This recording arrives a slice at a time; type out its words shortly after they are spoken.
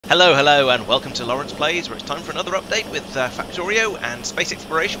Hello, hello, and welcome to Laurence Plays, where it's time for another update with Factorio and space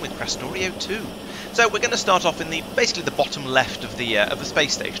exploration with Krastorio². So we're going to start off in basically the bottom left of the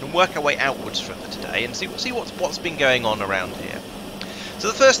space station and work our way outwards for today and see what's been going on around here. So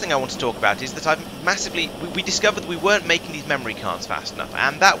the first thing I want to talk about is that we discovered that we weren't making these memory cards fast enough,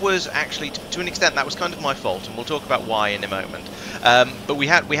 and that was actually, to an extent, that was kind of my fault, and we'll talk about why in a moment. But we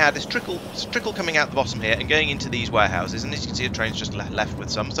had this trickle coming out the bottom here and going into these warehouses, and as you can see, the train's just left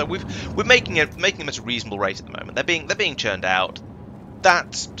with some. So we're making them at a reasonable rate at the moment. They're being churned out.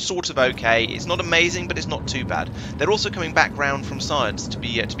 That's sort of okay. It's not amazing, but it's not too bad. They're also coming back round from science to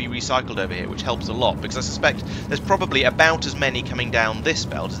be recycled over here, which helps a lot, because I suspect there's probably about as many coming down this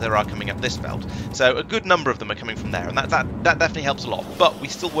belt as there are coming up this belt. So a good number of them are coming from there, and that definitely helps a lot. But we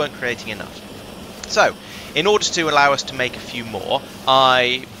still weren't creating enough. So in order to allow us to make a few more,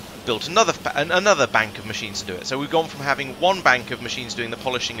 I built another bank of machines to do it. So we've gone from having one bank of machines doing the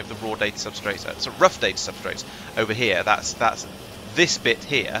polishing of the raw data substrates, so rough data substrates over here. That's this bit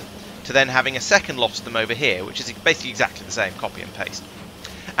here, to then having a second lot of them over here, which is basically exactly the same, copy and paste.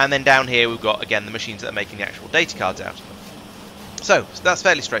 And then down here we've got, again, the machines that are making the actual data cards out of them. So that's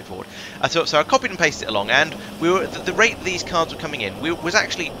fairly straightforward. So I copied and pasted it along, and the rate that these cards were coming in was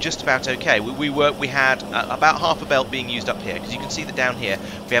actually just about okay. We had about half a belt being used up here, because you can see that down here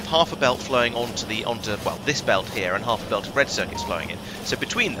we have half a belt flowing onto this belt here, and half a belt of red circuits flowing in. So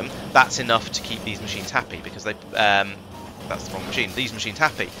between them, that's enough to keep these machines happy, because they that's the wrong machine. These machines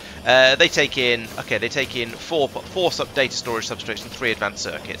happy. They take in four data storage substrates and 3 advanced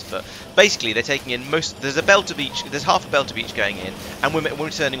circuits, but basically they're taking in there's half a belt of each going in, and we're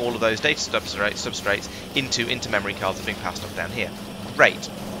turning all of those data substrates into memory cards that are being passed off down here. Great.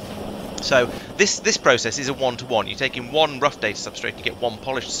 So this process is a one-to-one. You take in one rough data substrate, you get one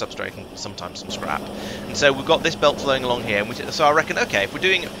polished substrate, and sometimes some scrap. And so we've got this belt flowing along here, and so I reckon, okay, if we're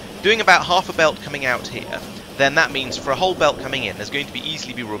doing about half a belt coming out here, then that means for a whole belt coming in, there's going to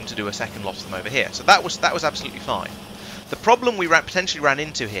easily be room to do a second lot of them over here. So that was absolutely fine. The problem we potentially ran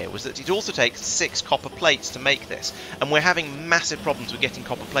into here was that it also takes 6 copper plates to make this, and we're having massive problems with getting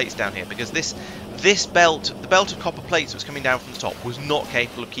copper plates down here, because this belt, the belt of copper plates that was coming down from the top, was not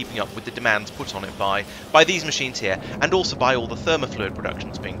capable of keeping up with the demands put on it by these machines here, and also by all the thermofluid production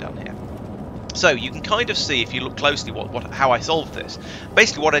that's being done here. So you can kind of see, if you look closely, how I solved this.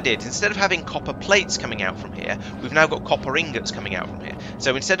 Basically what I did, instead of having copper plates coming out from here, we've now got copper ingots coming out from here.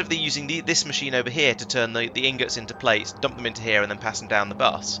 So instead of using this machine over here to turn the ingots into plates, dump them into here and then pass them down the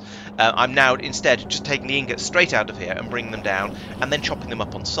bus, I'm now instead just taking the ingots straight out of here and bringing them down and then chopping them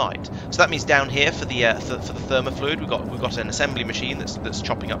up on site. So that means down here for the thermofluid, we've got an assembly machine that's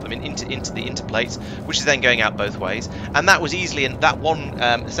chopping up them into plates, which is then going out both ways. And that one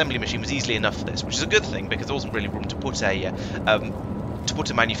assembly machine was easily enough for this, which is a good thing, because there wasn't really room to put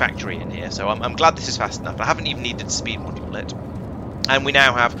a manufactory in here. So I'm glad this is fast enough. I haven't even needed to speed module it, and we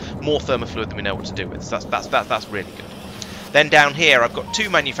now have more thermofluid than we know what to do with. So that's really good. Then down here I've got 2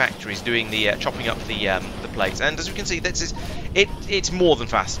 manufactories doing the chopping up the plates, and as we can see, it's more than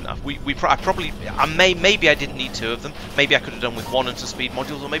fast enough. Maybe I didn't need 2 of them. Maybe I could have done with 1 and some speed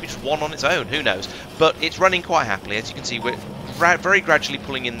modules, or maybe just 1 on its own. Who knows? But it's running quite happily. As you can see, we're very gradually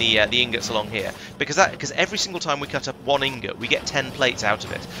pulling in the ingots along here, because every single time we cut up 1 ingot, we get 10 plates out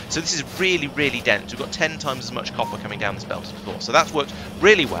of it. So this is really, really dense. We've got 10 times as much copper coming down this belt as before. So that's worked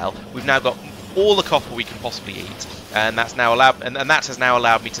really well. We've now got all the copper we can possibly eat, and that has now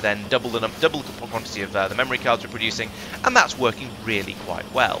allowed me to then double the quantity of the memory cards we're producing, and that's working really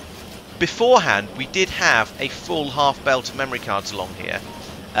quite well. Beforehand, we did have a full half belt of memory cards along here.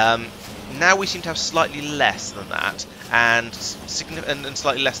 Now we seem to have slightly less than that, and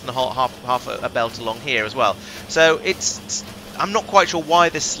slightly less than half a belt along here as well. So I'm not quite sure why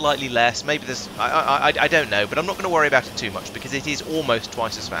there's slightly less. Maybe there's... I don't know, but I'm not going to worry about it too much, because it is almost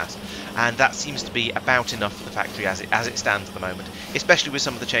twice as fast, and that seems to be about enough for the factory as it stands at the moment, especially with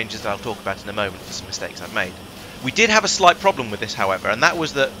some of the changes that I'll talk about in a moment for some mistakes I've made. We did have a slight problem with this, however, and that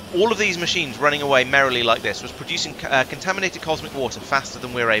was that all of these machines running away merrily like this was producing contaminated cosmic water faster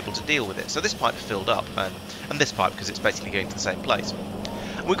than we were able to deal with it. So this pipe filled up, and this pipe, because it's basically going to the same place.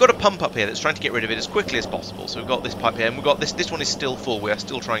 And we've got a pump up here that's trying to get rid of it as quickly as possible. So we've got this pipe here, and we've got this one is still full. We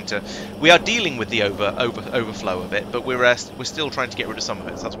are dealing with the overflow of it, but we're still trying to get rid of some of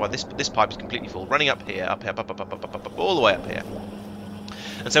it. So that's why this pipe is completely full, running up here, up, all the way up here.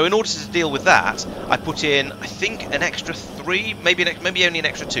 And so in order to deal with that, I put in, I think, an extra 3, maybe only an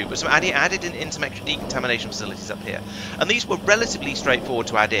extra 2, but added in some extra decontamination facilities up here. And these were relatively straightforward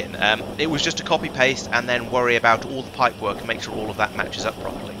to add in. It was just a copy-paste and then worry about all the pipe work and make sure all of that matches up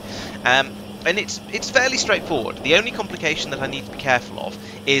properly. And it's fairly straightforward. The only complication that I need to be careful of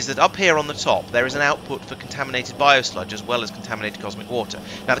is that up here on the top there is an output for contaminated biosludge as well as contaminated cosmic water.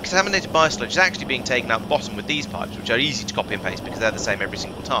 Now the contaminated biosludge is actually being taken out the bottom with these pipes, which are easy to copy and paste because they're the same every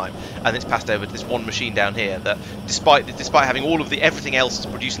single time, and it's passed over to this one machine down here that, despite having all of everything else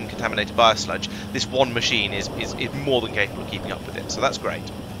that's producing contaminated biosludge, this one machine is more than capable of keeping up with it. So that's great.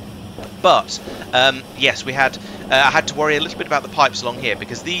 But yes, I had to worry a little bit about the pipes along here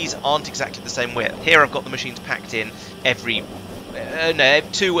because these aren't exactly the same width. Here I've got the machines packed in every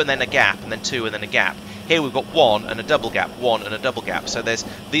two and then a gap, and then two and then a gap. Here we've got one and a double gap, one and a double gap. So there's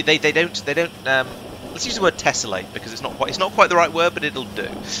they don't let's use the word tessellate because it's not quite the right word, but it'll do.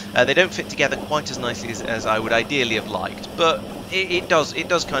 They don't fit together quite as nicely as I would ideally have liked, but it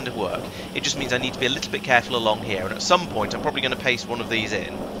does kind of work. It just means I need to be a little bit careful along here, and at some point I'm probably going to paste one of these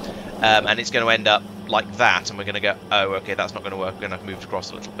in. And it's going to end up like that, and we're going to go, oh, okay, that's not going to work, we're going to have to move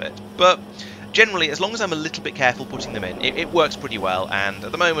across a little bit. But generally, as long as I'm a little bit careful putting them in, it works pretty well, and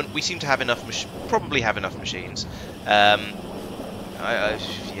at the moment we seem to have enough, probably have enough machines. Yeah,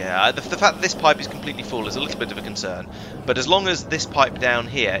 the fact that this pipe is completely full is a little bit of a concern, but as long as this pipe down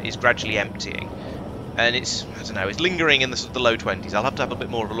here is gradually emptying, and it's, I don't know, it's lingering in the low 20s. I'll have to have a bit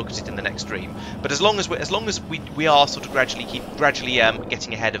more of a look at it in the next stream. But as long as we are sort of gradually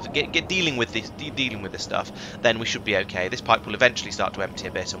getting ahead of dealing with this stuff, then we should be okay. This pipe will eventually start to empty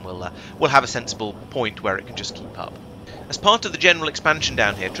a bit, and we'll have a sensible point where it can just keep up. As part of the general expansion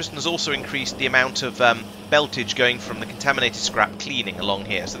down here, Tristan has also increased the amount of beltage going from the contaminated scrap cleaning along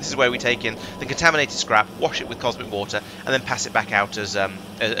here. So this is where we take in the contaminated scrap, wash it with cosmic water, and then pass it back out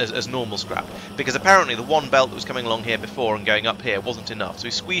as normal scrap. Because apparently the one belt that was coming along here before and going up here wasn't enough, so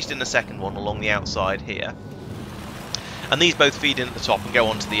we squeezed in the second one along the outside here. And these both feed in at the top and go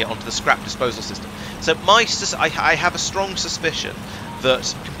onto the scrap disposal system. So I have a strong suspicion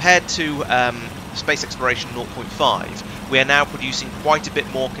that compared to Space Exploration 0.5, we are now producing quite a bit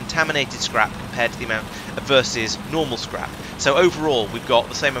more contaminated scrap compared to the amount versus normal scrap. So overall, we've got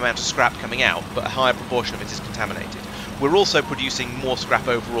the same amount of scrap coming out, but a higher proportion of it is contaminated. We're also producing more scrap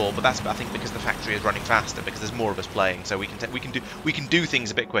overall, but that's, I think, because the factory is running faster, because there's more of us playing, so we can do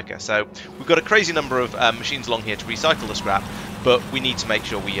things a bit quicker. So we've got a crazy number of machines along here to recycle the scrap, but we need to make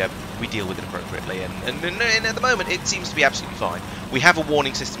sure we deal with it appropriately. And at the moment, it seems to be absolutely fine. We have a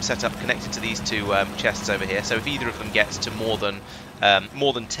warning system set up connected to these two chests over here, so if either of them gets to more than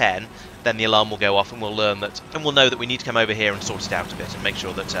 10, then the alarm will go off, and we'll learn that, and we'll know that we need to come over here and sort it out a bit and make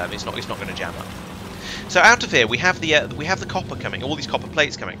sure that it's not going to jam up. So out of here we have the copper coming, all these copper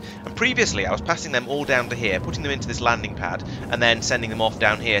plates coming, and previously I was passing them all down to here, putting them into this landing pad, and then sending them off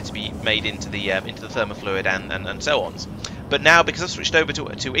down here to be made into the thermofluid and so on. But now, because I've switched over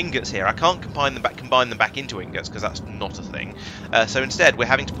to ingots here, I can't combine them back into ingots, because that's not a thing. So instead, we're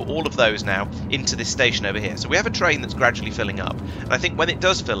having to put all of those now into this station over here. So we have a train that's gradually filling up, and I think when it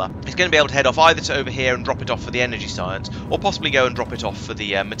does fill up, it's going to be able to head off either to over here and drop it off for the energy science, or possibly go and drop it off for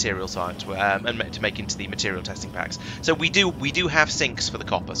the material science and to make into the material testing packs. So we do have sinks for the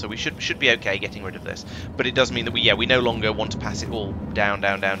copper, so we should be okay getting rid of this. But it does mean that we no longer want to pass it all down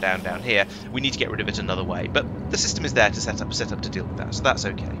here. We need to get rid of it another way. But the system is there to set up to deal with that, so that's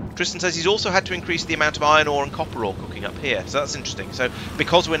okay. Tristan says he's also had to increase the amount of iron ore and copper ore cooking up here, so that's interesting. So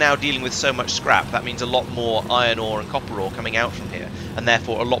because we're now dealing with so much scrap, that means a lot more iron ore and copper ore coming out from here, and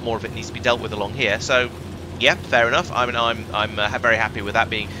therefore a lot more of it needs to be dealt with along here. So yeah, fair enough. I mean, I'm very happy with that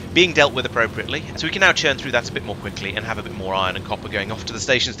being dealt with appropriately. So we can now churn through that a bit more quickly and have a bit more iron and copper going off to the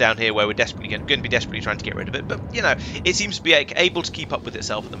stations down here where we're going to be desperately trying to get rid of it. But you know, it seems to be able to keep up with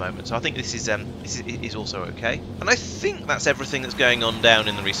itself at the moment. So I think this is also okay. And I think that's everything that's going on down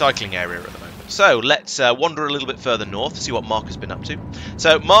in the recycling area at the moment. So let's wander a little bit further north, see what Marc has been up to.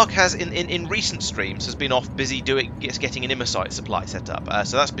 So Marc has, in recent streams, has been off busy getting an immersite supply set up.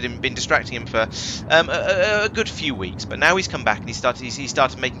 So that's been distracting him for a good few weeks. But now he's come back and he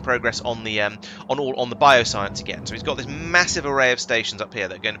started making progress on the bioscience again. So he's got this massive array of stations up here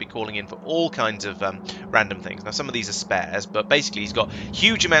that are going to be calling in for all kinds of random things. Now some of these are spares, but basically he's got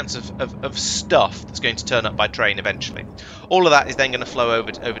huge amounts of stuff that's going to turn up by train eventually. All of that is then going to flow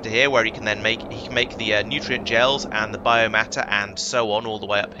over to here, where he can then make the nutrient gels and the biomatter and so on all the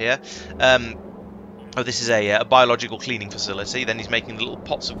way up here. This is a biological cleaning facility. Then he's making little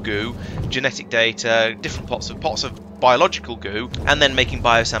pots of goo, genetic data, different pots of biological goo, and then making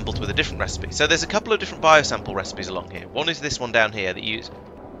biosamples with a different recipe. So there's a couple of different biosample recipes along here. One is this one down here that you use.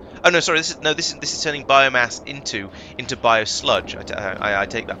 Oh no, sorry. This is turning biomass into biosludge. I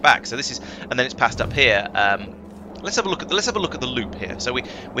take that back. So this is, and then it's passed up here. Let's have a look at the loop here. So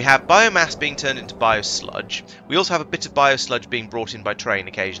we have biomass being turned into biosludge. We also have a bit of biosludge being brought in by train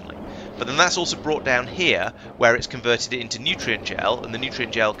occasionally. but then that's also brought down here where it's converted it into nutrient gel, and the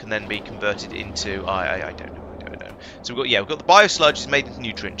nutrient gel can then be converted into I don't know. So we've got the biosludge is made into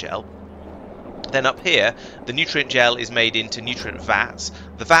nutrient gel. Then up here, the nutrient gel is made into nutrient vats.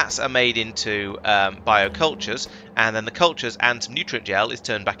 The vats are made into biocultures, and then the cultures and some nutrient gel is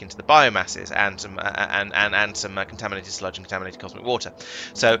turned back into the biomasses and some contaminated sludge and contaminated cosmic water.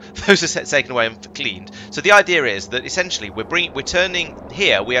 So those are taken away and cleaned. So the idea is that essentially we are turning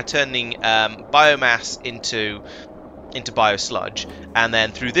biomass into biosludge, and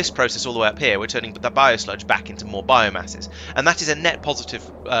then through this process all the way up here we're turning the biosludge back into more biomasses, and that is a net positive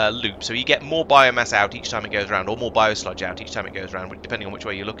loop. So you get more biomass out each time it goes around, or more biosludge out each time it goes around, depending on which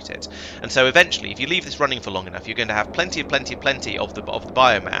way you look at it. And so eventually, if you leave this running for long enough, you're going to have plenty of the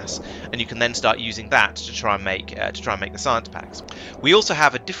biomass, and you can then start using that to try and make the science packs. We also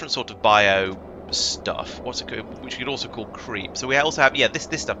have a different sort of bio stuff, which you could also call creep. So we also have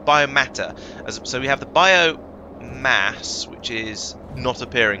this stuff, biomatter. So we have the biomass, which is not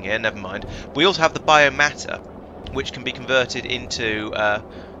appearing here, never mind. We also have the biomatter, which can be converted into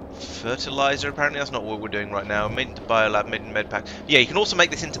fertilizer. Apparently that's not what we're doing right now. Made into biolab, made in medpack. Yeah, you can also make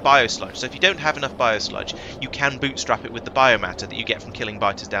this into biosludge. So if you don't have enough biosludge, you can bootstrap it with the biomatter that you get from killing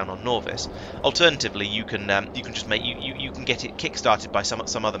biters down on Norvis. Alternatively, you can just make you can get it kickstarted by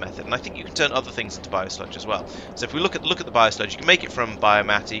some other method, and I think you can turn other things into biosludge as well. So if we look at the biosludge, you can make it from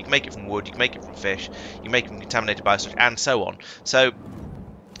biomatter, you can make it from wood, you can make it from fish, you can make it from contaminated biosludge, and so on. So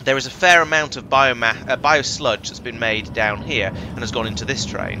there is a fair amount of biosludge that's been made down here and has gone into this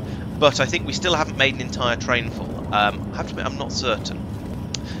train, but I think we still haven't made an entire train full. I have to admit, I'm not certain.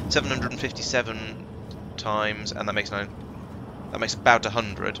 757 times, and that makes about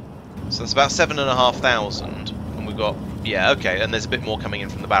 100. So that's about 7,500, and we've got and there's a bit more coming in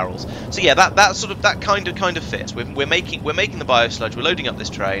from the barrels. So yeah, that kind of fits. We're making the biosludge. We're loading up this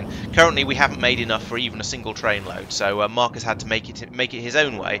train. Currently, we haven't made enough for even a single train load. So Marc has had to make it his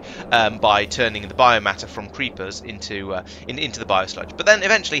own way by turning the biomatter from creepers into the biosludge. But then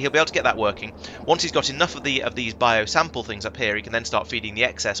eventually he'll be able to get that working. Once he's got enough of these biosample things up here, he can then start feeding the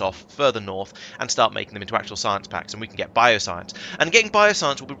excess off further north and start making them into actual science packs, and we can get bioscience. And getting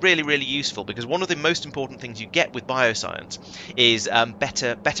bioscience will be really, really useful, because one of the most important things you get with bioscience is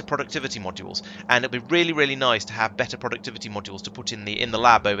better productivity modules, and it'll be really, really nice to have better productivity modules to put in the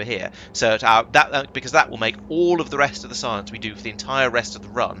lab over here. So because that will make all of the rest of the science we do for the entire rest of the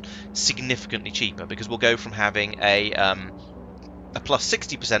run significantly cheaper, because we'll go from having a plus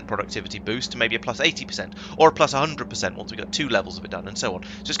 60% productivity boost to maybe a plus 80% or a plus 100% once we've got 2 levels of it done, and so on. So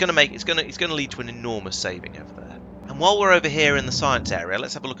it's going to lead to an enormous saving over there. And while we're over here in the science area,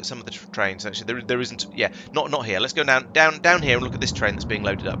 let's have a look at some of the trains. Actually, there isn't. Yeah, not here. Let's go down here and look at this train that's being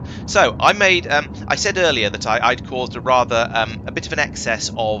loaded up. So I made. I said earlier that I'd caused a bit of an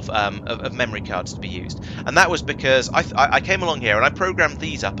excess of memory cards to be used, and that was because I came along here and I programmed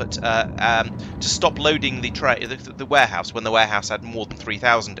these up at to stop loading the warehouse when the warehouse had more than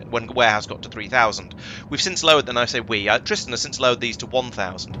 3,000. When the warehouse got to 3,000, we've since lowered. And I say Tristan has since lowered these to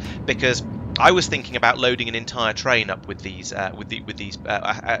 1,000, because I was thinking about loading an entire train up with these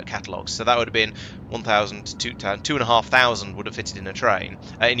catalogs. So that would have been 1,000, 2,500 would have fitted in a train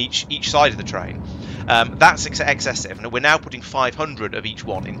in each side of the train. That's excessive, and we're now putting 500 of each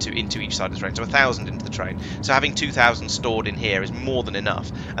one into each side of the train, so 1,000 into the train. So having 2,000 stored in here is more than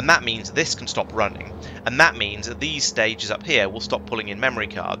enough, and that means this can stop running, and that means that these stages up here will stop pulling in memory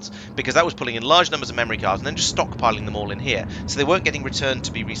cards, because that was pulling in large numbers of memory cards and then just stockpiling them all in here. So they weren't getting returned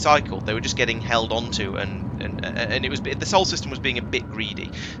to be recycled; they were just getting held onto, and this whole system was being a bit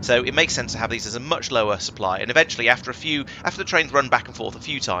greedy. So it makes sense to have these as a much lower supply, and eventually after the trains run back and forth a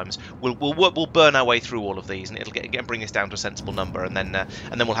few times, we'll burn our way through all of these, and it'll bring us down to a sensible number, and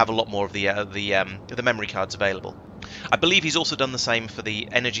then we'll have a lot more of the memory cards available. I believe he's also done the same for the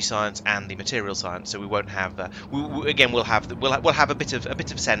energy science and the material science, so we won't have we'll have a bit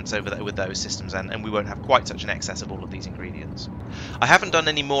of sense over that with those systems, and we won't have quite such an excess of all of these ingredients. I haven't done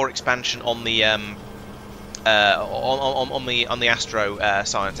any more expansion on the on the astro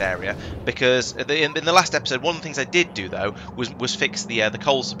science area, because in the last episode, one of the things I did do though was fix the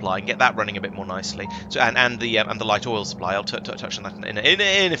coal supply and get that running a bit more nicely. So and the light oil supply. I'll touch on that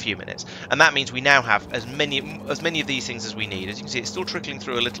in a few minutes. And that means we now have as many of these things as we need. As you can see, it's still trickling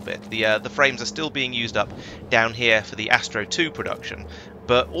through a little bit. The frames are still being used up down here for the Astro 2 production,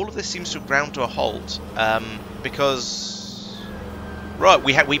 but all of this seems to have ground to a halt because. Right,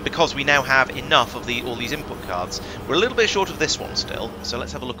 because we now have enough of all these input cards. We're a little bit short of this one still, so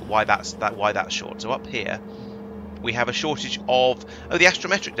let's have a look at why that's short. So up here, we have a shortage of the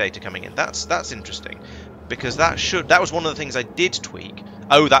astrometric data coming in. That's interesting, because that was one of the things I did tweak.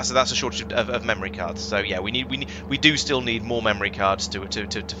 Oh, that's a shortage of memory cards. So yeah, we do still need more memory cards to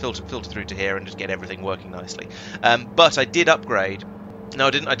filter through to here and just get everything working nicely. But I did upgrade. No, I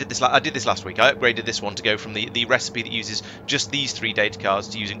didn't. I did this last week. I upgraded this one to go from the recipe that uses just these 3 data cards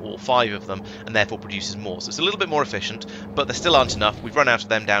to using all 5 of them, and therefore produces more. So it's a little bit more efficient, but there still aren't enough. We've run out of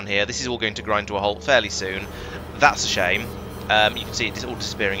them down here. This is all going to grind to a halt fairly soon. That's a shame. You can see it all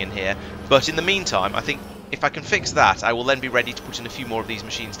disappearing in here. But in the meantime, I think if I can fix that, I will then be ready to put in a few more of these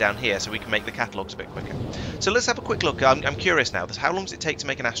machines down here so we can make the catalogues a bit quicker. So let's have a quick look. I'm curious now. How long does it take to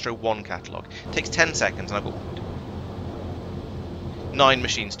make an Astro 1 catalogue? It takes 10 seconds, and I've got 9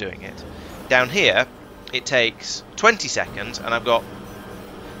 machines doing it. Down here, it takes 20 seconds, and I've got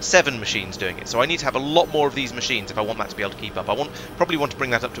 7 machines doing it. So I need to have a lot more of these machines if I want that to be able to keep up. Probably want to bring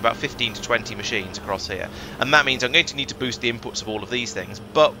that up to about 15 to 20 machines across here. And that means I'm going to need to boost the inputs of all of these things.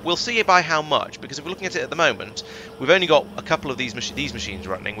 But we'll see by how much, because if we're looking at it at the moment, we've only got a couple of these machines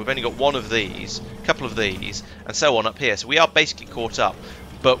running. We've only got one of these, a couple of these, and so on up here. So we are basically caught up.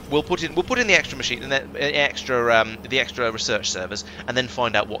 But we'll put in the extra machine and then the extra research servers, and then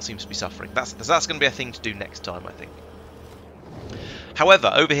find out what seems to be suffering. That's going to be a thing to do next time, I think.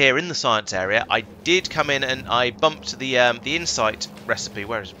 However, over here in the science area, I did come in and I bumped the insight recipe.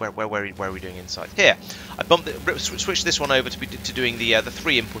 Where are we doing insight? Here, I switched this one over to doing the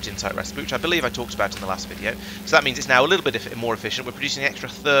 3 input insight recipe, which I believe I talked about in the last video. So that means it's now a little bit more efficient. We're producing an extra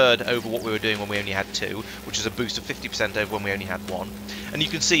third over what we were doing when we only had 2, which is a boost of 50% over when we only had 1. And you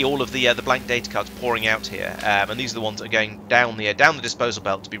can see all of the blank data cards pouring out here, and these are the ones that are going down the disposal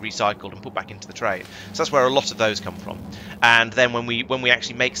belt to be recycled and put back into the trade. So that's where a lot of those come from. And then when we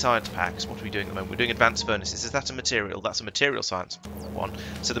actually make science packs, what are we doing at the moment? We're doing advanced furnaces. Is that a material? That's a material science one.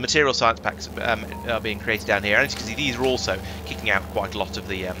 So the material science packs are being created down here, and as you can see, these are also kicking out quite a lot of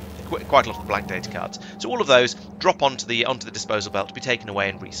the blank data cards. So all of those drop onto the disposal belt to be taken away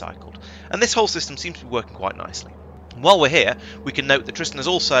and recycled. And this whole system seems to be working quite nicely. While we're here, we can note that Tristan has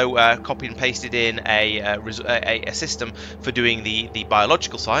also copied and pasted in a system for doing the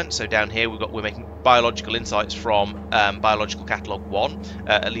biological science. So down here we're making biological insights from biological catalogue 1,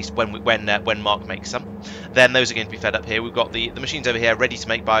 at least when Marc makes some. Then those are going to be fed up here. We've got the machines over here ready to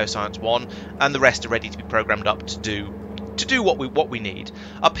make bioscience 1, and the rest are ready to be programmed up to do what we need.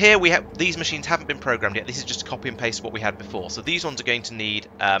 Up here these machines haven't been programmed yet. This is just a copy and paste of what we had before. So these ones are going to need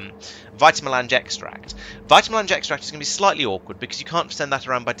vitamelange extract. Vitamelange extract is going to be slightly awkward because you can't send that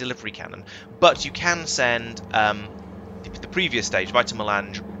around by delivery cannon, but you can send the previous stage,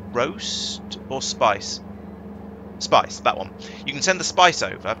 vitamelange roast or spice. Spice, that one. You can send the spice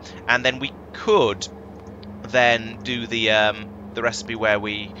over, and then we could then do the recipe where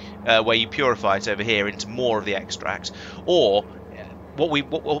you purify it over here into more of the extract, or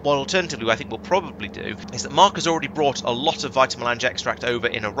what alternatively I think we'll probably do is that Marc has already brought a lot of vitamelange extract over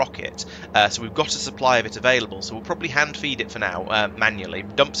in a rocket, so we've got a supply of it available, so we'll probably hand feed it for now, manually,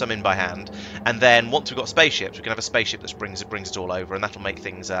 dump some in by hand, and then once we've got spaceships, we can have a spaceship that brings it all over, and that'll make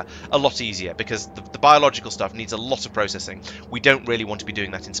things a lot easier, because the biological stuff needs a lot of processing. We don't really want to be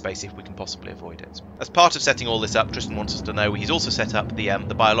doing that in space if we can possibly avoid it. As part of setting all this up, Tristan wants us to know he's also set up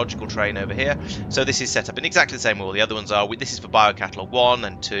the biological train over here, so this is set up in exactly the same way all the other ones are. This is for biocatalogue 1,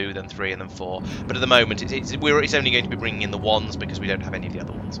 then 2, then 3, and then 4. But at the moment, it's only going to be bringing in the 1s because we don't have any of the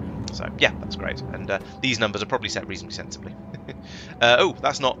other ones. So yeah, that's great. And these numbers are probably set reasonably sensibly. Oh,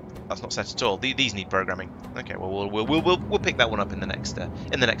 that's not set at all. These need programming. Okay, well we'll pick that one up in the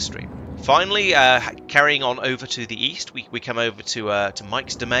next stream. Finally, carrying on over to the east, we come over to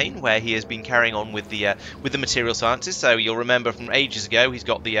Mike's domain, where he has been carrying on with the material sciences. So you'll remember from ages ago, he's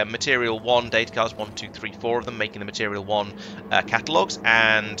got the material 1 data cards, 1, 2, 3, 4 of them, making the material 1 catalogues,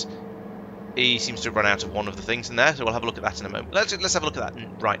 and he seems to have run out of one of the things in there, so we'll have a look at that in a moment. Let's have a look at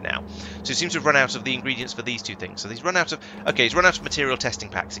that right now. So he seems to have run out of the ingredients for these 2 things. So he's run out of material testing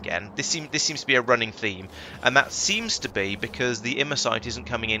packs again. This seems to be a running theme, and that seems to be because the immersite isn't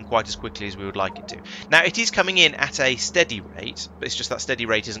coming in quite as quickly as we would like it to. Now it is coming in at a steady rate, but it's just that steady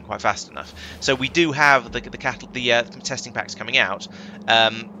rate isn't quite fast enough. So we do have the testing packs coming out.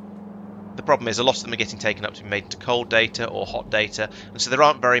 The problem is a lot of them are getting taken up to be made into cold data or hot data, and so there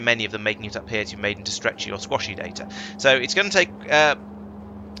aren't very many of them making it up here to be made into stretchy or squashy data. So it's going to take.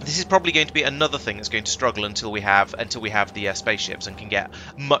 This is probably going to be another thing that's going to struggle until we have the spaceships and can get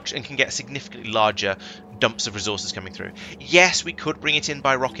significantly larger dumps of resources coming through. Yes, we could bring it in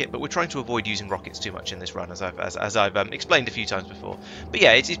by rocket, but we're trying to avoid using rockets too much in this run, as I've explained a few times before. But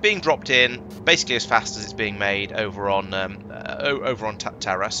yeah, it's being dropped in basically as fast as it's being made over on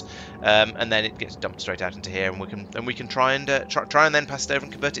Taras, and then it gets dumped straight out into here, and we can try and then pass it over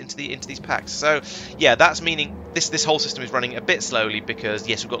and convert it into these packs. So yeah, that's meaning this whole system is running a bit slowly because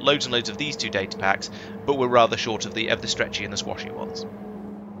yes, we've got loads and loads of these 2 data packs, but we're rather short of the stretchy and the squashy ones.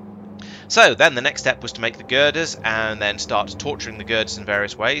 So then the next step was to make the girders and then start torturing the girders in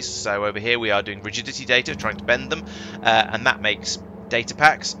various ways. So over here we are doing rigidity data, trying to bend them, and that makes data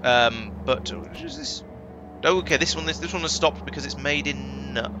packs. But what is this? Oh, okay, this one has stopped because it's made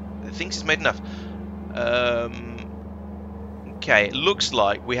enough. It thinks it's made enough. Okay, it looks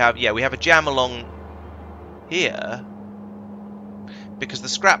like we have a jam along here because the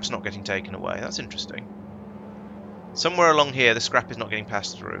scrap's not getting taken away. That's interesting. Somewhere along here, the scrap is not getting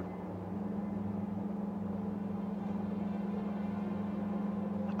passed through.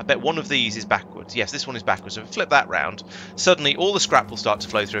 I bet one of these is backwards. Yes, this one is backwards. So if we flip that round, suddenly all the scrap will start to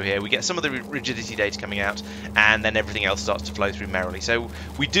flow through here. We get some of the rigidity data coming out, and then everything else starts to flow through merrily. So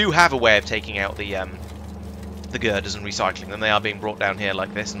we do have a way of taking out the girders and recycling them. They are being brought down here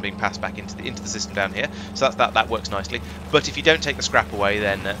like this and being passed back into the system down here. So that works nicely. But if you don't take the scrap away,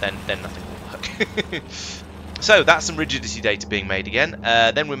 then nothing will work. So that's some rigidity data being made again.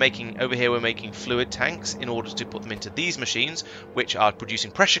 Then we're making fluid tanks in order to put them into these machines, which are producing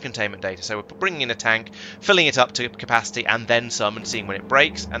pressure containment data. So we're bringing in a tank, filling it up to capacity, and then some, and seeing when it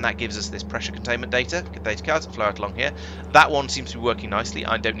breaks, and that gives us this pressure containment data cards that flow out along here. That one seems to be working nicely.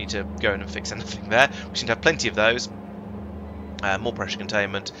 I don't need to go in and fix anything there. We seem to have plenty of those. More pressure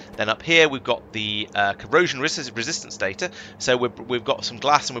containment. Then up here we've got the corrosion resistance data. So we've got some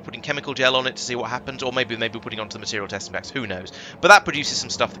glass and we're putting chemical gel on it to see what happens, or maybe we're putting onto the material testing packs. Who knows? But that produces some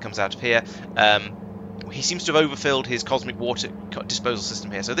stuff that comes out of here. He seems to have overfilled his cosmic water disposal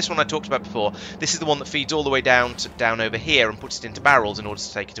system here. So this one I talked about before. This is the one that feeds all the way down over here and puts it into barrels in order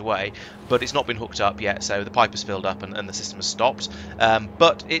to take it away. But it's not been hooked up yet, so the pipe is filled up and the system has stopped.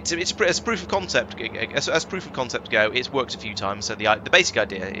 But it's as proof of concept as proof of concept go. It's worked a few times, so the basic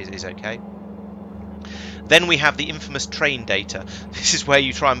idea is okay. Then we have the infamous train data. This is where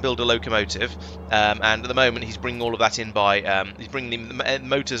you try and build a locomotive, and at the moment he's bringing all of that in by he's bringing the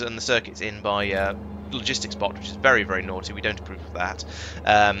motors and the circuits in by logistics bot, which is very, very naughty. We don't approve of that.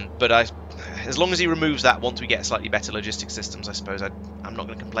 But as long as he removes that once we get slightly better logistics systems, I suppose I'm not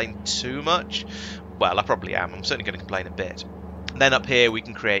going to complain too much. Well, I probably am. I'm certainly going to complain a bit. Then up here we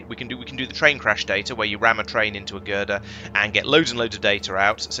can do the train crash data, where you ram a train into a girder and get loads and loads of data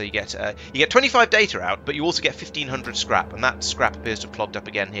out. So you get 25 data out, but you also get 1500 scrap, and that scrap appears to have clogged up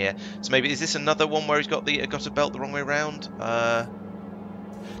again here. So maybe is this another one where he's got a belt the wrong way around?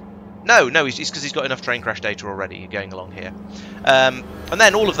 No, it's because he's got enough train crash data already going along here. And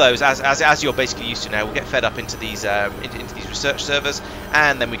then all of those, as you're basically used to now, will get fed up into these research servers,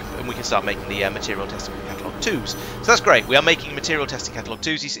 and then we can start making the material testing catalog 2s. So that's great. We are making material testing catalog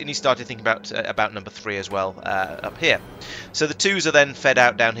 2s, and he started thinking about number 3 as well up here. So the 2s are then fed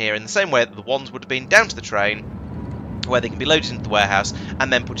out down here in the same way that the 1s would have been, down to the train, where they can be loaded into the warehouse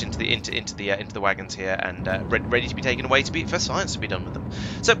and then put into the wagons here and ready to be taken away for science to be done with them.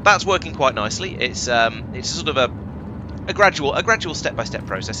 So that's working quite nicely. It's sort of a gradual step-by-step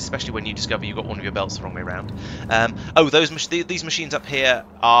process, especially when you discover you've got one of your belts the wrong way around. These machines up here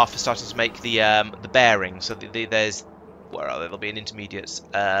are for starting to make the bearings. So there's, where are they? There'll be an intermediates.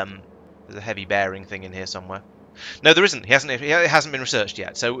 There's a heavy bearing thing in here somewhere. No, there isn't. It hasn't been researched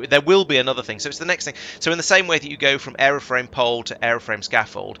yet. So there will be another thing. So it's the next thing. So in the same way that you go from aeroframe pole to aeroframe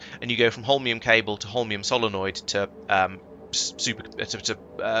scaffold, and you go from holmium cable to holmium solenoid to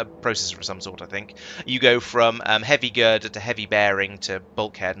processor of some sort, I think. You go from heavy girder to heavy bearing to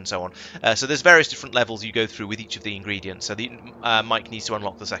bulkhead and so on. So there's various different levels you go through with each of the ingredients. So Mike needs to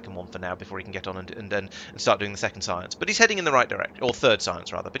unlock the second one for now before he can get on and start doing the second science. But he's heading in the right direction, or third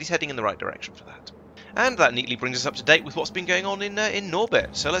science rather. But he's heading in the right direction for that. And that neatly brings us up to date with what's been going on in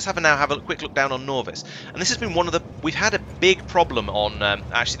Norbit. So let's have a quick look down on Norvis. And this has been we've had a big problem on,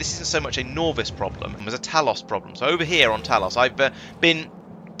 actually this isn't so much a Norvis problem, it was a Talos problem. So over here on Talos, I've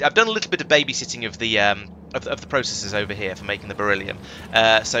done a little bit of babysitting of the processes over here for making the beryllium.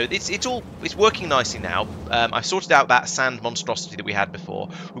 So it's working nicely now. I sorted out that sand monstrosity that we had before.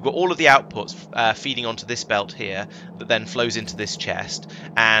 We've got all of the outputs feeding onto this belt here that then flows into this chest,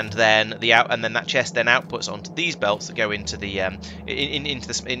 and then that chest then outputs onto these belts that go into the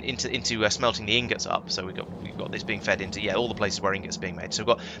into smelting the ingots up. So we've got this being fed into all the places where ingots are being made. So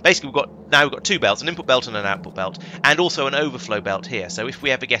we've got 2 belts, an input belt and an output belt, and also an overflow belt here. So if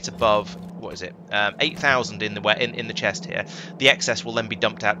we ever get above what is it, 8,000 in the chest here. The excess will then be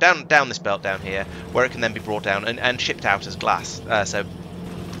dumped out down this belt down here, where it can then be brought down and shipped out as glass. So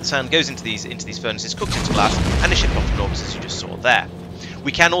the sand goes into these furnaces, cooked into glass, and is shipped off to Norvis, as you just saw there.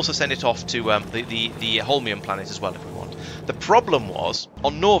 We can also send it off to the Holmium planet as well if we want. The problem was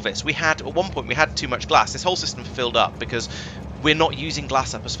on Norvis, at one point we had too much glass. This whole system filled up because we're not using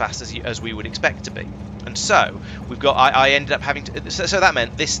glass up as fast as we would expect to be, and so we've got. I ended up having to. So that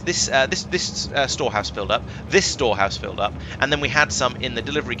meant this storehouse filled up, this storehouse filled up, and then we had some in the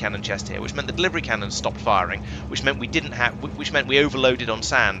delivery cannon chest here, which meant the delivery cannon stopped firing, which meant we overloaded on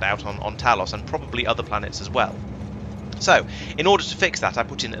sand out on Talos and probably other planets as well. So, in order to fix that, I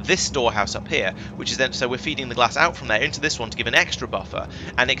put in this storehouse up here, which is then, so we're feeding the glass out from there into this one to give an extra buffer,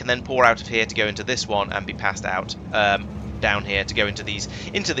 and it can then pour out of here to go into this one and be passed out down here to go into these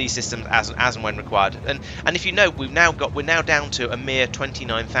systems as and when required. And if you know, we're now down to a mere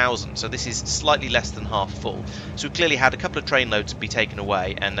 29,000, so this is slightly less than half full. So we've clearly had a couple of train loads be taken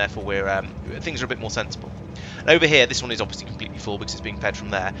away, and therefore things are a bit more sensible. And over here, this one is obviously completely full because it's being fed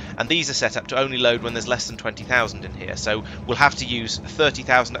from there, and these are set up to only load when there's less than 20,000 in here. So we'll have to use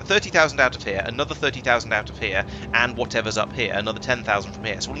 30,000 out of here, another 30,000 out of here, and whatever's up here, another 10,000 from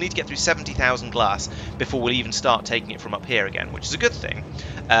here. So we'll need to get through 70,000 glass before we'll even start taking it from up here again, which is a good thing.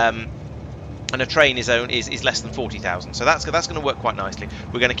 And a train is less than 40,000, so that's going to work quite nicely.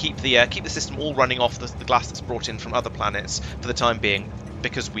 We're going to keep the system all running off the glass that's brought in from other planets for the time being,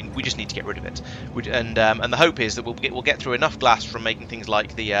 because we just need to get rid of it. And the hope is that we'll get through enough glass from making things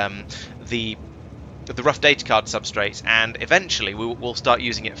like the rough data card substrates, and eventually we'll start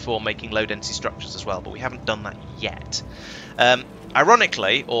using it for making low density structures as well. But we haven't done that yet.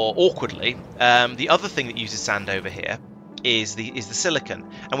 Ironically, or awkwardly, the other thing that uses sand over here is the silicon,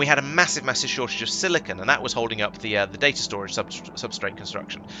 and we had a massive shortage of silicon, and that was holding up the data storage substrate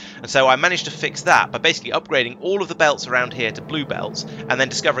construction. And so I managed to fix that by basically upgrading all of the belts around here to blue belts, and then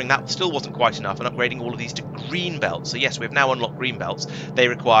discovering that still wasn't quite enough, and upgrading all of these to green belts. So yes, we've now unlocked green belts. They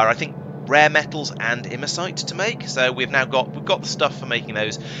require, I think, rare metals and imersite to make, so we've got the stuff for making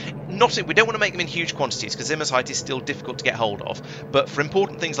those. We don't want to make them in huge quantities because imersite is still difficult to get hold of, but for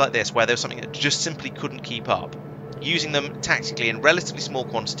important things like this, where there's something that just simply couldn't keep up, using them tactically in relatively small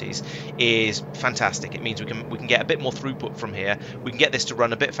quantities is fantastic. It means we can get a bit more throughput from here. We can get this to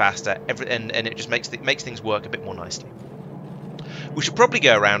run a bit faster, and it just makes things work a bit more nicely. We should probably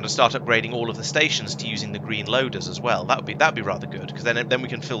go around and start upgrading all of the stations to using the green loaders as well. That'd be rather good, because then we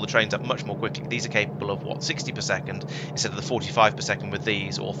can fill the trains up much more quickly. These are capable of what, 60 per second instead of the 45 per second with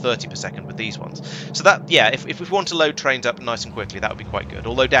these, or 30 per second with these ones. So that, yeah, if we want to load trains up nice and quickly, that would be quite good.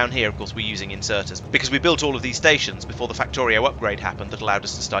 Although down here, of course, we're using inserters because we built all of these stations before the Factorio upgrade happened that allowed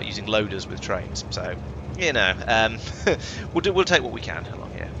us to start using loaders with trains. So, you know, we'll take what we can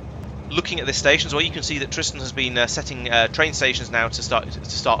along here. Looking at this station as well, you can see that Tristan has been setting train stations now to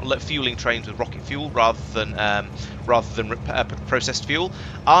start fueling trains with rocket fuel rather than processed fuel.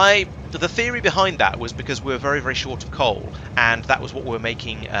 The theory behind that was because we were very, very short of coal, and that was what we were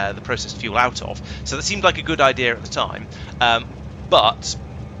making the processed fuel out of. So that seemed like a good idea at the time, but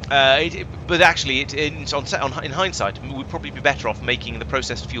actually, in hindsight, we'd probably be better off making the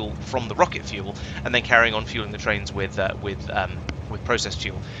processed fuel from the rocket fuel and then carrying on fueling the trains with processed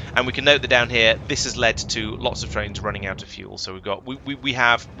fuel. And we can note that down here, this has led to lots of trains running out of fuel. So we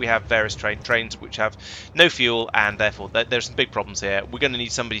have various trains which have no fuel, and therefore there's some big problems here. We're going to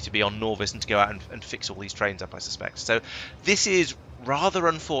need somebody to be on Norvis and to go out and fix all these trains up, I suspect. So this is rather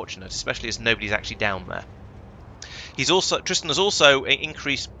unfortunate, especially as nobody's actually down there. Tristan has also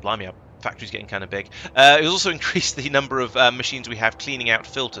increased. Blimey, our factory's getting kind of big. He's also increased the number of machines we have cleaning out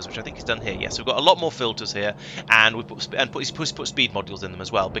filters, which I think is done here. Yes, we've got a lot more filters here, and he's put speed modules in them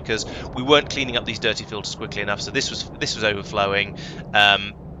as well because we weren't cleaning up these dirty filters quickly enough. So this was overflowing.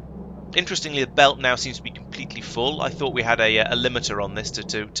 Interestingly, the belt now seems to be completely full. I thought we had a limiter on this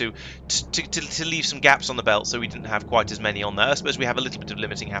to leave some gaps on the belt so we didn't have quite as many on there. I suppose we have a little bit of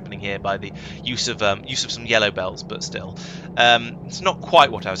limiting happening here by the use of some yellow belts, but still, it's not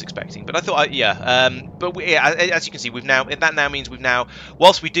quite what I was expecting. But I thought, as you can see, that now means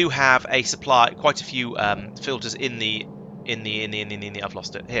whilst we do have a supply, quite a few filters I've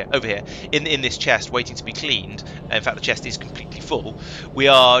lost it here, over here, in this chest waiting to be cleaned. In fact, the chest is completely full. We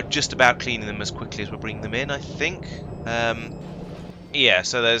are just about cleaning them as quickly as we're bringing them in, I think. Yeah,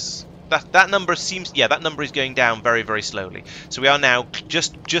 so there's that number that number is going down very, very slowly. So we are now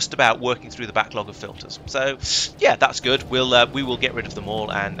just about working through the backlog of filters. So yeah, that's good. We will get rid of them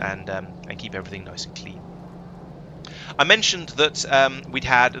all and keep everything nice and clean. I mentioned that we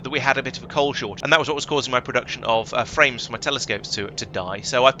had a bit of a coal shortage, and that was what was causing my production of frames for my telescopes to die.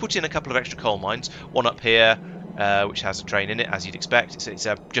 So I put in a couple of extra coal mines, one up here, which has a drain in it, as you'd expect.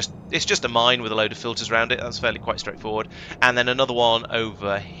 It's just a mine with a load of filters around it. That's fairly quite straightforward. And then another one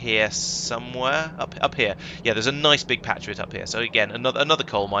over here somewhere, up here. Yeah, there's a nice big patch of it up here. So again, another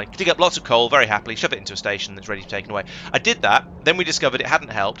coal mine. Dig up lots of coal very happily, shove it into a station that's ready to be taken away. I did that, then we discovered it hadn't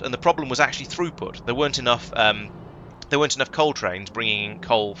helped, and the problem was actually throughput. There weren't enough coal trains bringing in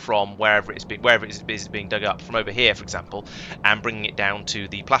coal from wherever it is being dug up, from over here, for example, and bringing it down to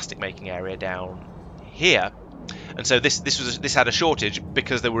the plastic making area down here. And so this had a shortage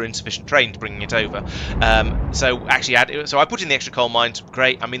because there were insufficient trains bringing it over. So I put in the extra coal mines.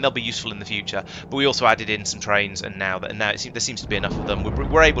 Great. I mean, they'll be useful in the future. But we also added in some trains, and now there seems to be enough of them.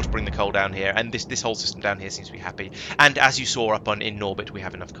 We're able to bring the coal down here, and this whole system down here seems to be happy. And as you saw up in Norbit, we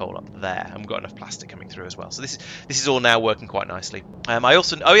have enough coal up there, and we've got enough plastic coming through as well. So this is all now working quite nicely. I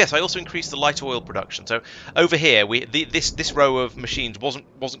also increased the light oil production. So over here, this row of machines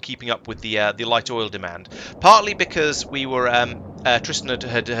wasn't keeping up with the light oil demand, partly because we were Tristan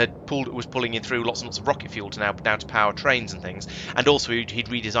was pulling in through lots and lots of rocket fuel down to power trains and things, and also he'd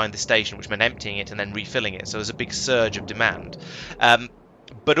redesigned the station, which meant emptying it and then refilling it. So there's a big surge of demand.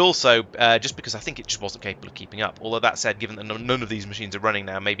 But also, just because I think it just wasn't capable of keeping up. Although that said, given that none of these machines are running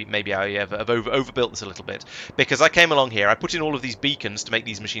now, maybe I have overbuilt this a little bit. Because I came along here, I put in all of these beacons to make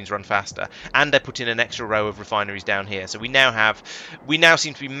these machines run faster, and I put in an extra row of refineries down here. So we now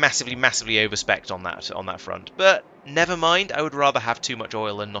seem to be massively overspec'd on that front. But never mind, I would rather have too much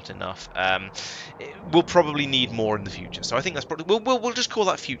oil than not enough. We'll probably need more in the future. So I think that's probably we'll just call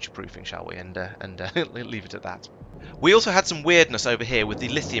that future proofing, shall we? And leave it at that. We also had some weirdness over here with the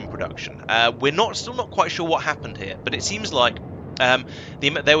lithium production. We're still not quite sure what happened here, but it seems like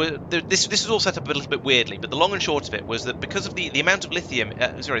this was all set up a little bit weirdly. But the long and short of it was that because of the amount of the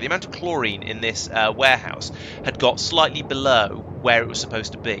amount of chlorine in this warehouse had got slightly below where it was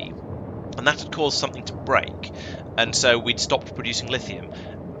supposed to be, and that had caused something to break, and so we'd stopped producing lithium.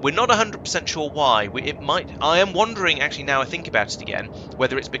 We're not 100% sure why. I am wondering, actually, now I think about it again,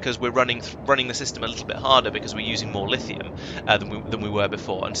 whether it's because we're running the system a little bit harder because we're using more lithium than we were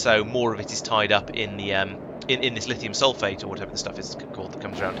before, and so more of it is tied up in the in this lithium sulfate, or whatever the stuff is called that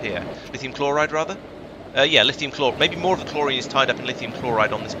comes around here. Lithium chloride, rather. Yeah, lithium chloride. Maybe more of the chlorine is tied up in lithium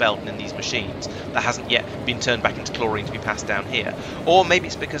chloride on this belt and in these machines that hasn't yet been turned back into chlorine to be passed down here. Or maybe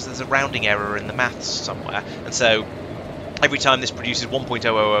it's because there's a rounding error in the maths somewhere, and so every time this produces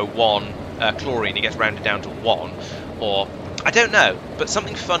 1.0001 chlorine, it gets rounded down to 1, or I don't know, but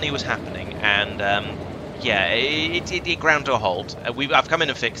something funny was happening, and yeah, it ground to a halt. I've come in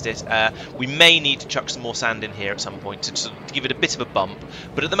and fixed it. We may need to chuck some more sand in here at some point to give it a bit of a bump,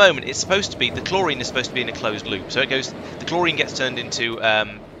 but at the moment it's supposed to be, the chlorine is supposed to be in a closed loop, so the chlorine gets turned into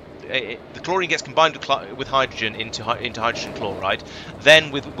the chlorine gets combined with hydrogen into hydrogen chloride,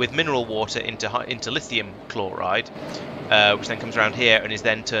 then with mineral water into lithium chloride, which then comes around here and is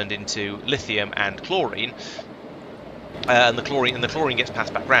then turned into lithium and chlorine. And the chlorine gets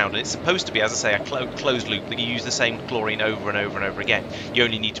passed back round, and it's supposed to be, as I say, a closed loop that you use the same chlorine over and over and over again. You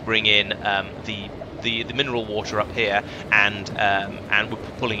only need to bring in the mineral water up here, and we're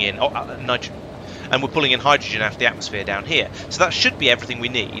pulling in nitrogen. And we're pulling in hydrogen out of the atmosphere down here. So that should be everything we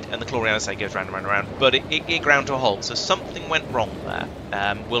need, and the chlorine, as I say, goes round and round and round. But it ground to a halt, so something went wrong there.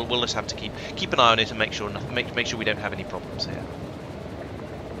 We'll just have to keep an eye on it and make sure we don't have any problems here.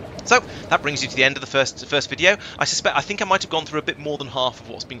 So that brings you to the end of the first video. I think I might have gone through a bit more than half of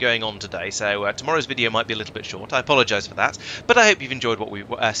what's been going on today, so tomorrow's video might be a little bit short. I apologise for that, but I hope you've enjoyed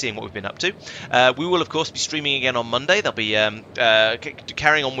seeing what we've been up to. We will of course be streaming again on Monday. They'll be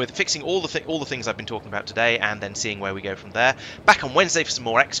carrying on with fixing all the things I've been talking about today, and then seeing where we go from there. Back on Wednesday for some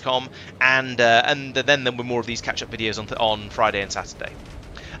more XCOM, and then there were more of these catch-up videos on Friday and Saturday.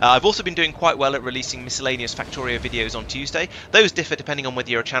 I've also been doing quite well at releasing miscellaneous Factorio videos on Tuesday. Those differ depending on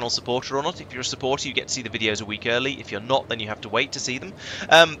whether you're a channel supporter or not. If you're a supporter, you get to see the videos a week early. If you're not, then you have to wait to see them.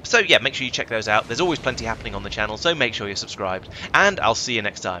 So yeah, make sure you check those out. There's always plenty happening on the channel, so make sure you're subscribed. And I'll see you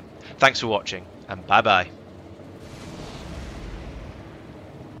next time. Thanks for watching, and bye-bye.